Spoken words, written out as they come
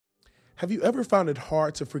Have you ever found it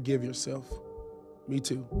hard to forgive yourself? Me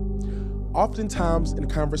too. Oftentimes in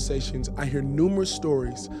conversations, I hear numerous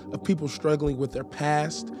stories of people struggling with their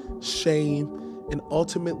past, shame, and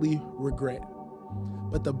ultimately regret.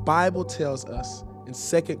 But the Bible tells us in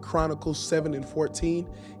 2 Chronicles 7:14,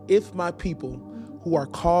 if my people who are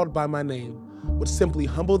called by my name would simply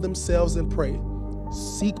humble themselves and pray,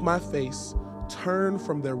 seek my face, turn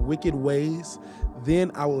from their wicked ways,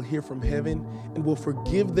 then I will hear from heaven and will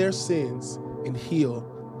forgive their sins and heal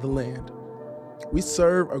the land. We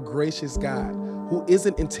serve a gracious God who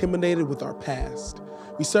isn't intimidated with our past.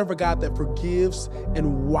 We serve a God that forgives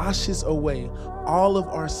and washes away all of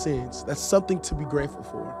our sins. That's something to be grateful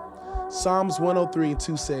for. Psalms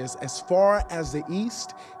 103:2 says, as far as the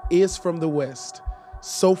east is from the west,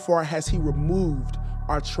 so far has he removed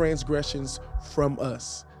our transgressions from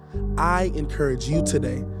us. I encourage you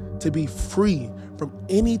today to be free from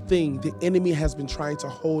anything the enemy has been trying to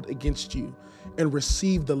hold against you and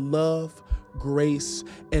receive the love, grace,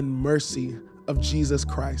 and mercy of Jesus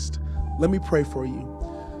Christ. Let me pray for you.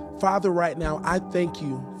 Father, right now, I thank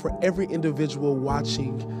you for every individual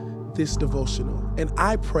watching this devotional. And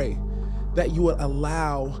I pray that you would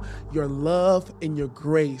allow your love and your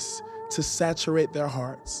grace to saturate their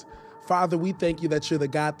hearts. Father, we thank you that you're the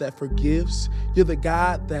God that forgives. You're the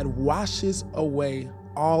God that washes away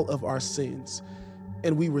all of our sins.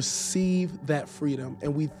 And we receive that freedom,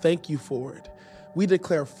 and we thank you for it. We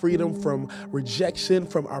declare freedom from rejection,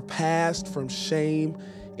 from our past, from shame,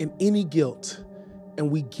 and any guilt. And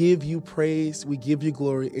we give you praise, we give you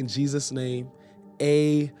glory in Jesus' name.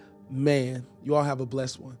 Amen. You all have a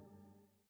blessed one.